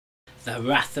The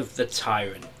Wrath of the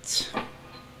Tyrant.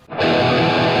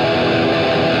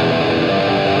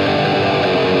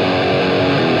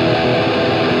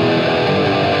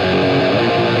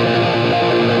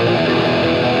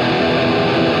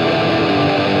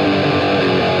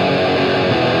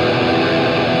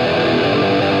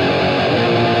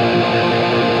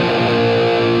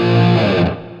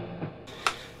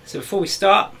 So before we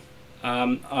start,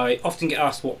 I often get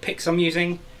asked what picks I'm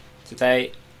using.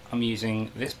 Today I'm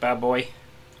using this bad boy,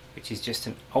 which is just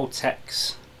an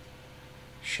Old-Tex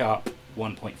Sharp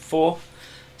 1.4.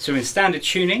 So we're in standard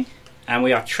tuning, and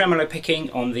we are tremolo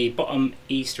picking on the bottom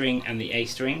E string and the A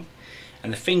string,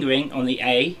 and the fingering on the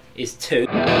A is 2,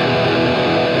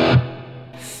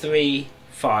 3,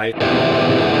 5,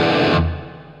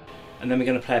 and then we're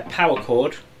going to play a power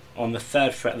chord on the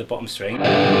 3rd fret of the bottom string,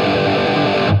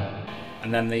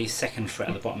 and then the 2nd fret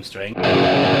of the bottom string.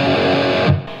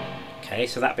 Okay,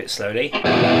 so that bit slowly. And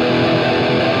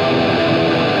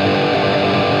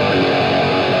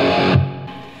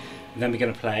then we're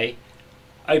going to play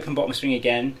open bottom string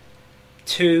again,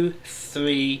 2,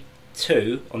 3,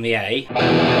 2 on the A,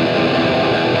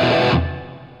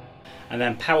 and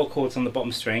then power chords on the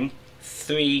bottom string,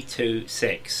 3, 2,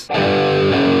 6.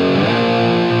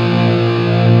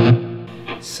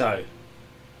 So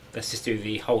let's just do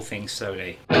the whole thing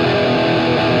slowly.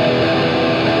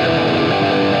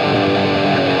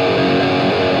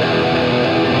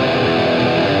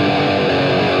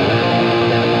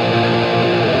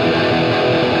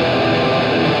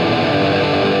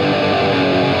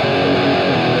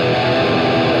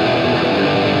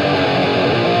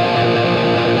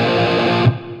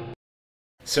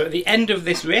 So at the end of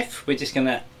this riff, we're just going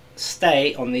to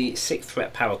stay on the 6th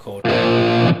fret power chord.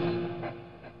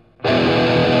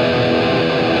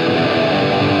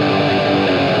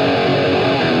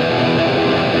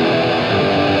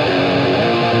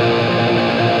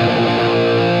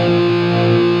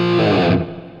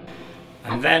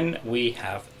 And then we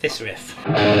have this riff.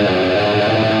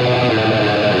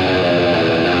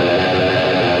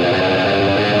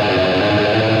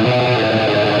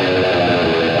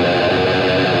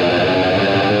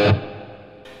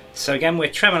 So again, we're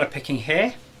tremolo picking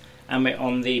here, and we're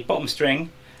on the bottom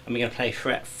string, and we're going to play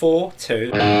fret 4,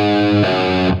 2,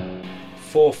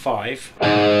 4, 5,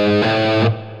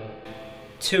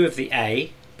 2 of the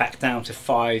A, back down to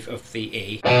 5 of the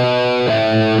E,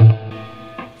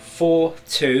 4,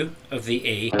 2 of the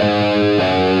E,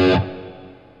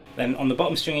 then on the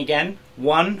bottom string again,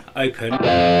 1, open,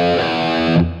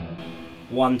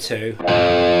 1, 2,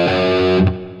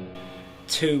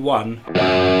 2, 1,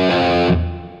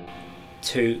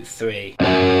 2, 3.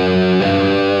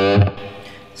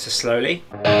 So slowly.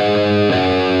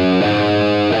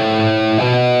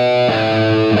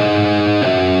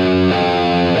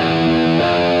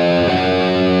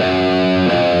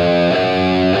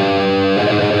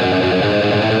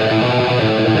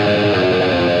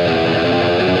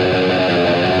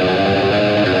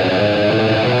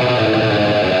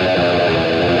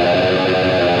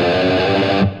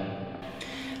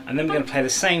 And then we're going to play the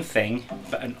same thing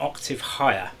but an octave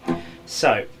higher.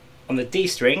 So on the D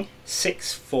string,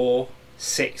 6, 4,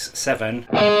 6, 7,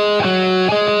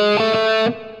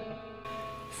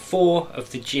 4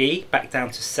 of the G back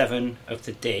down to 7 of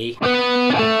the D,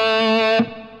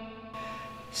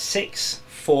 6,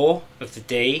 4 of the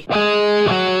D,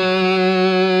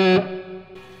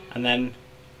 and then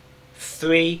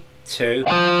 3, 2,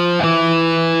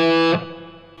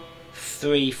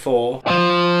 3, 4,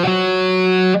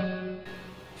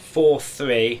 4,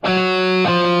 3,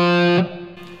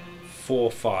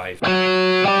 4, 5.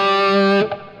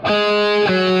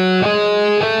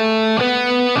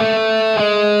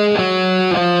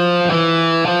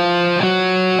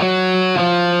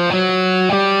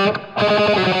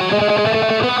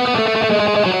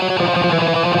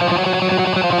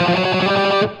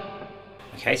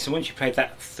 Okay, so once you played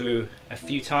that through a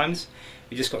few times,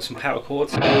 we just got some power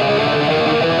chords. And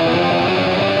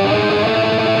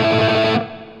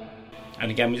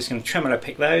again, we're just going to tremolo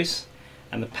pick those,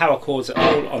 and the power chords are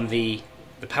all on the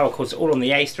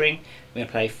A string. We're going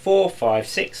to play 4, 5,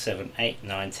 6, 7, 8,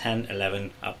 9, 10,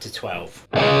 11, up to 12.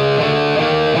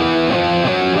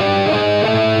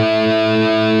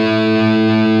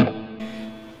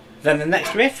 Then the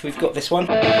next riff, we've got this one.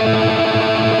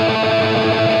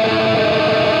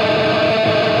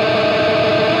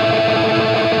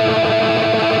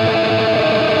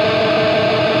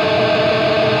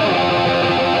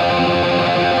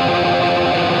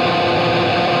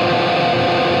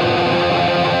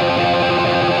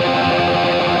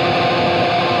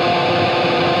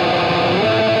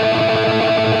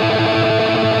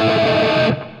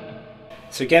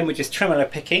 So again, we're just tremolo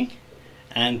picking,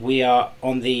 and we are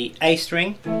on the A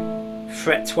string,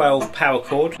 fret 12 power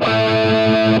chord,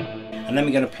 and then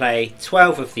we're going to play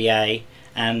 12 of the A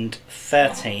and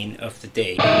 13 of the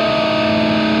D.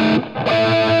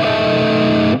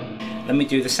 Then we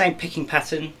do the same picking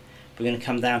pattern. We're going to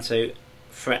come down to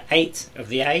fret 8 of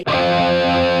the A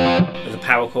with a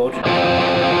power chord,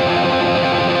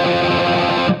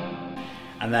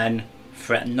 and then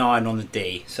fret 9 on the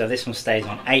D. So this one stays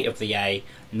on 8 of the A,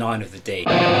 9 of the D.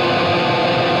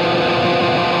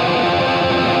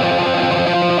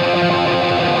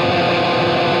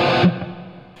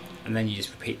 And then you just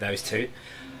repeat those two.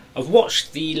 I've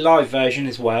watched the live version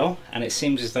as well, and it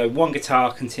seems as though one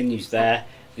guitar continues there,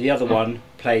 the other one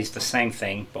plays the same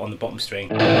thing but on the bottom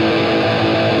string.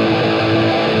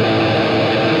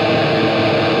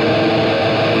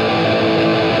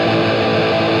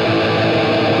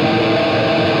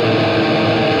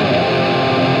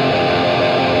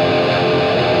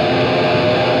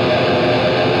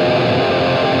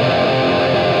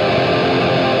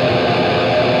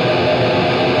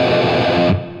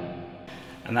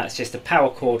 And that's just a power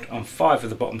chord on 5 of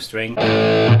the bottom string,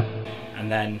 and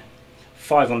then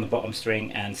 5 on the bottom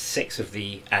string and 6 of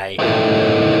the A,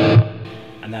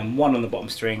 and then 1 on the bottom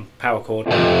string, power chord,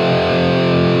 and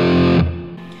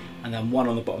then 1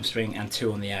 on the bottom string and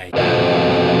 2 on the A.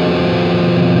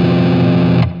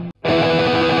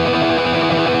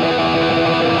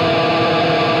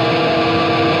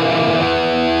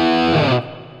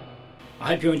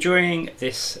 I hope you're enjoying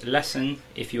this lesson.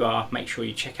 If you are, make sure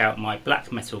you check out my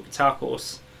black metal guitar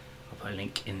course. I'll put a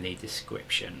link in the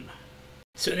description.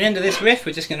 So at the end of this riff,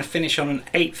 we're just going to finish on an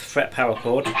 8th fret power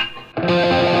chord.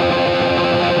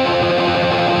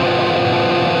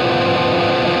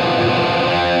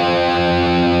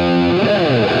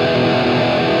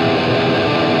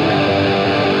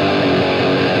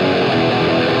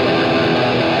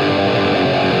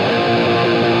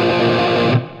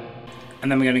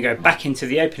 And then we're going to go back into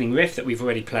the opening riff that we've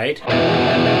already played.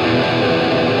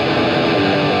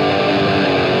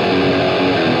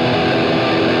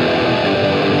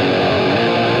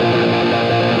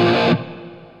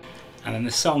 And then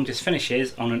the song just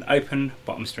finishes on an open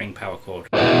bottom string power chord.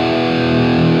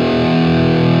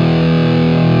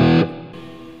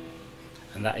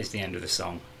 And that is the end of the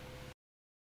song.